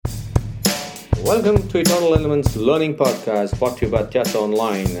Welcome to Eternal Elements Learning Podcast, brought to you by Atyasa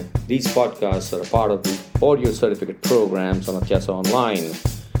Online. These podcasts are a part of the audio certificate programs on Atyasa Online.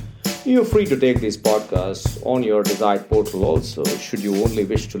 You're free to take these podcasts on your desired portal also, should you only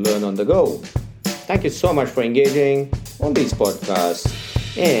wish to learn on the go. Thank you so much for engaging on these podcasts,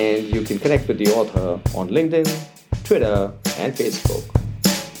 and you can connect with the author on LinkedIn, Twitter, and Facebook.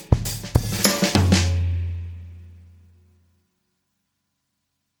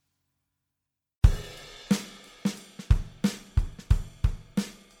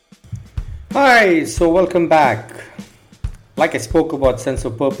 Hi, so welcome back. Like I spoke about sense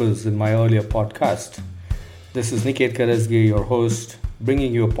of purpose in my earlier podcast, this is Niket Karasgi, your host,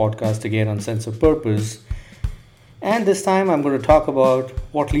 bringing you a podcast again on sense of purpose. And this time I'm going to talk about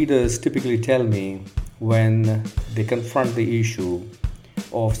what leaders typically tell me when they confront the issue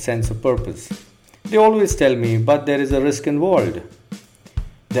of sense of purpose. They always tell me, but there is a risk involved.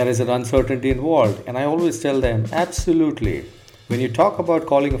 There is an uncertainty involved. And I always tell them, absolutely. When you talk about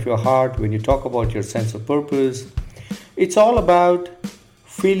calling of your heart, when you talk about your sense of purpose, it's all about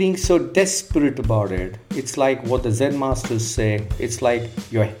feeling so desperate about it. It's like what the Zen masters say. It's like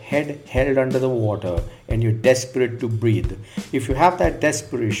your head held under the water and you're desperate to breathe. If you have that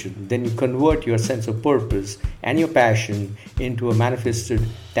desperation, then you convert your sense of purpose and your passion into a manifested,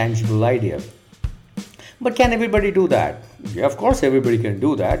 tangible idea. But can everybody do that? Yeah, of course everybody can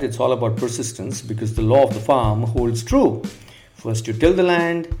do that. It's all about persistence because the law of the farm holds true. First you till the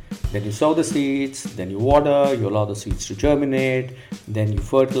land, then you sow the seeds, then you water, you allow the seeds to germinate, then you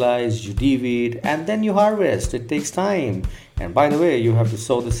fertilize, you de-weed, and then you harvest. It takes time. And by the way, you have to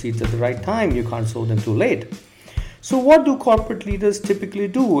sow the seeds at the right time. You can't sow them too late. So what do corporate leaders typically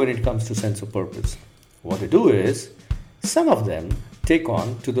do when it comes to sense of purpose? What they do is, some of them take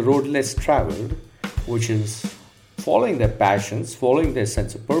on to the road less traveled, which is following their passions, following their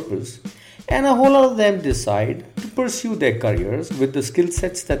sense of purpose, and a whole lot of them decide to pursue their careers with the skill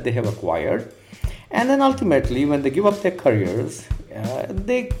sets that they have acquired. And then ultimately, when they give up their careers,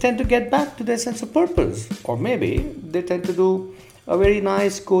 they tend to get back to their sense of purpose. Or maybe they tend to do a very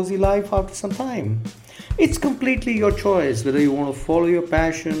nice, cozy life after some time. It's completely your choice whether you want to follow your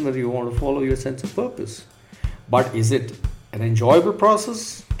passion, whether you want to follow your sense of purpose. But is it an enjoyable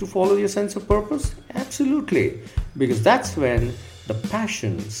process to follow your sense of purpose? Absolutely. Because that's when the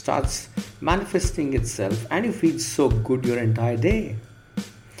passion starts manifesting itself and you feel so good your entire day.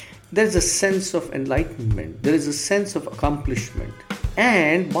 There is a sense of enlightenment. There is a sense of accomplishment.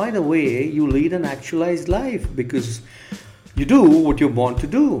 And by the way, you lead an actualized life because you do what you're born to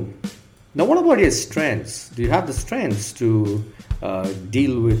do. Now, what about your strengths? Do you have the strengths to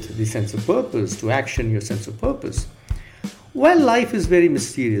deal with the sense of purpose, to action your sense of purpose? Well, life is very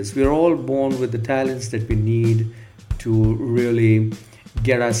mysterious. We're all born with the talents that we need to really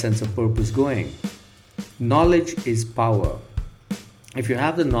get our sense of purpose going. Knowledge is power. If you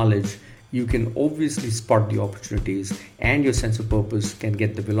have the knowledge, you can obviously spot the opportunities and your sense of purpose can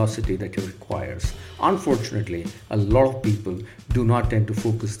get the velocity that it requires. Unfortunately, a lot of people do not tend to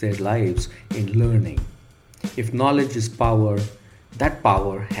focus their lives in learning. If knowledge is power, that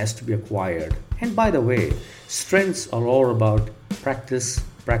power has to be acquired. And by the way, strengths are all about practice,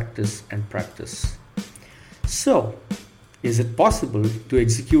 practice, and practice. So, is it possible to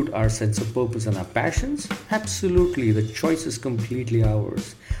execute our sense of purpose and our passions? Absolutely. The choice is completely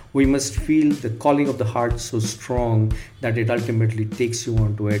ours. We must feel the calling of the heart so strong that it ultimately takes you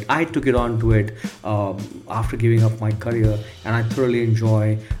onto it. I took it onto it after giving up my career, and I thoroughly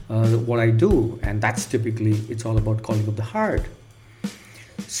enjoy what I do. And that's typically, it's all about calling of the heart.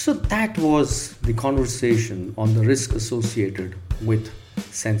 So that was the conversation on the risk associated with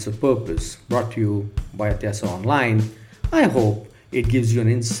sense of purpose, brought to you by Atyasa Online. I hope it gives you an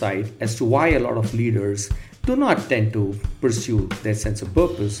insight as to why a lot of leaders do not tend to pursue their sense of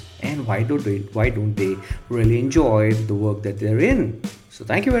purpose and why don't they really enjoy the work that they're in. So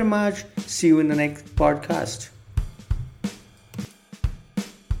thank you very much. See you in the next podcast.